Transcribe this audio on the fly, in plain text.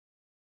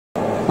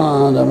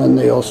And I'm in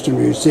the Ulster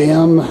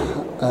Museum.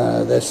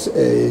 This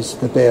is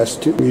the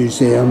best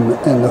museum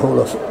in the whole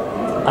of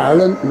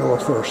Ireland,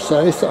 north or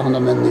south, and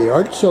I'm in the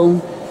art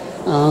zone.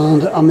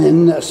 And I'm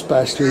in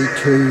especially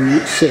to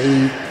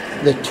see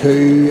the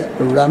two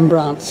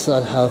Rembrandts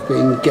that have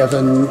been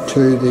given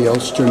to the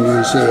Ulster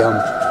Museum.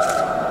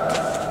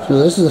 So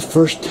this is the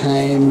first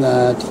time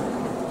that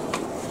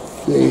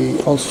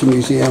the Ulster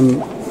Museum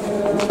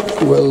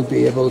will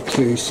be able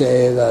to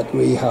say that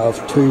we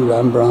have two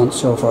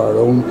Rembrandts of our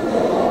own.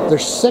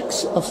 There's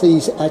 6 of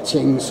these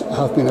etchings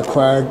have been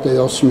acquired by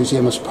the Ulster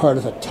Museum as part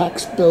of a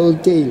tax bill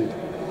deal,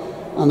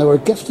 and they were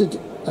gifted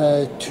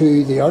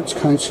to the Arts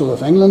Council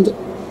of England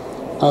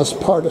as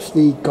part of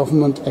the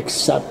government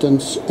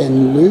acceptance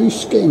in lieu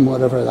scheme,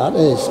 whatever that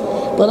is.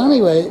 But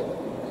anyway,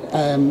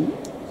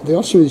 the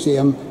Ulster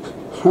Museum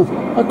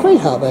are quite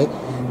happy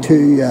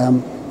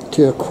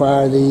to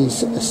acquire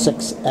these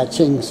 6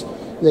 etchings.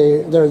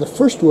 They're the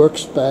first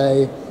works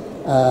by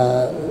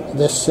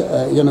this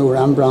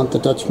Rembrandt, the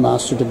Dutch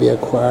master, to be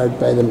acquired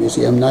by the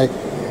museum. Now,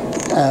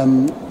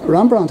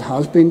 Rembrandt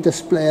has been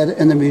displayed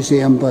in the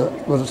museum, but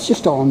it's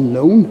just on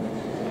loan.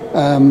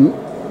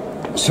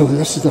 So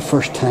this is the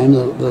first time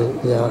that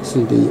they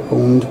actually be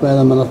owned by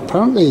them, and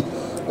apparently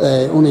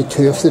only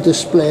 2 of the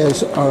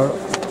displays are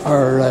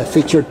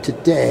featured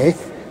today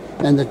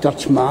in the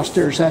Dutch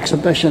Masters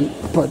exhibition,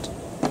 but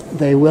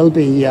they will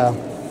be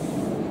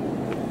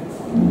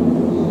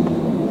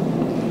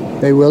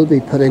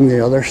putting the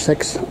other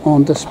 6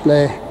 on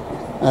display,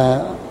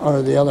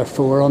 or the other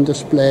 4 on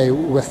display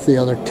with the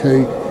other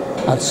 2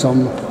 at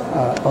some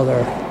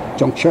other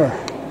juncture.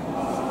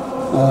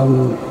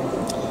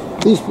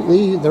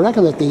 They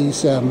reckon that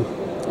these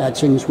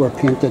etchings were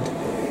painted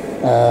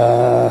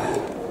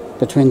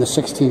between the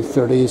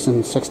 1630s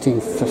and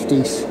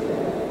 1650s.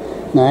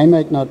 Now, I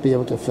might not be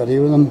able to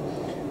video them.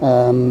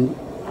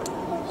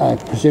 I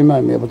presume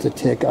I'm able to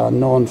take a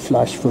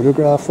non-flash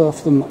photograph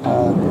of them,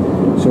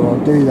 so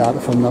I'll do that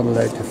if I'm not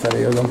allowed to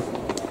video them.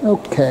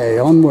 Okay,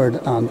 onward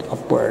and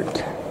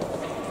upward.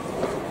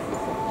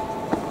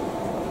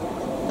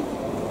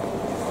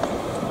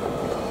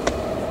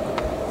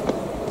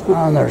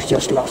 And there's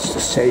just lots to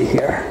see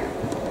here.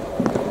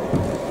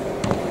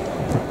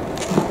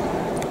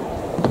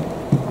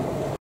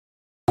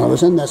 I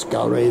was in this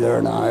gallery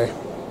there now,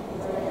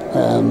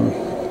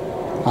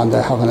 and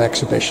they have an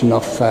exhibition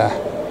of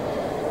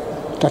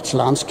Dutch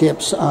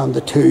landscapes, and the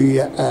 2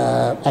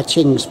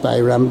 etchings by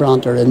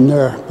Rembrandt are in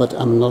there, but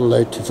I'm not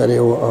allowed to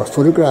video or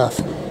photograph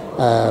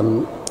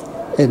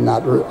in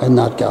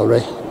that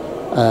gallery.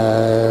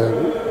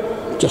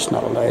 Just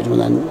not allowed, and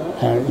then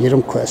you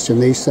don't question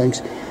these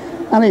things.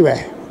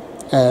 Anyway,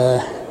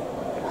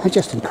 I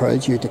just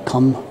encourage you to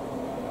come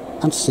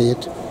and see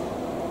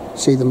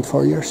them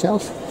for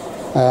yourself.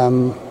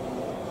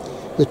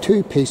 The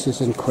 2 pieces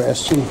in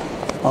question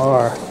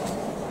are,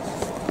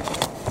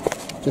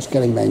 just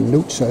getting my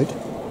notes out.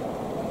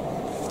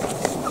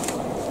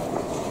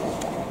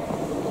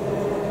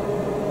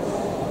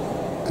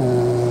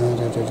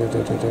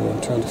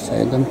 I'm trying to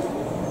find them.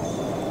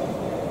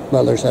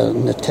 Well, there's a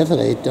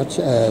nativity,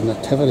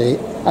 nativity.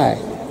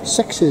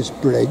 Six's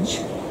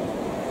Bridge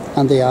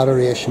and the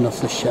Adoration of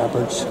the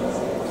Shepherds,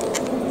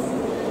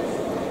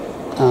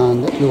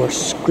 and they were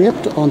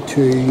scraped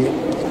onto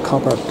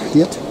copper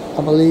plate,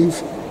 I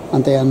believe,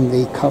 and then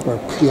the copper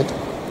plate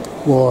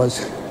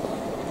was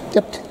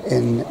dipped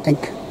in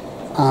ink,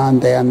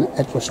 and then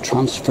it was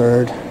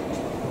transferred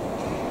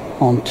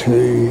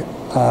onto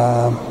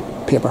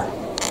paper,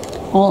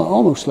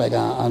 almost like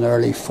an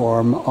early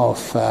form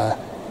of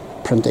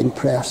printing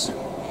press.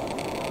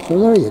 So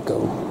there you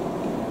go.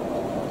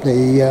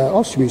 The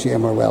Ulster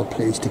Museum are well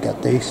pleased to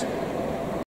get these.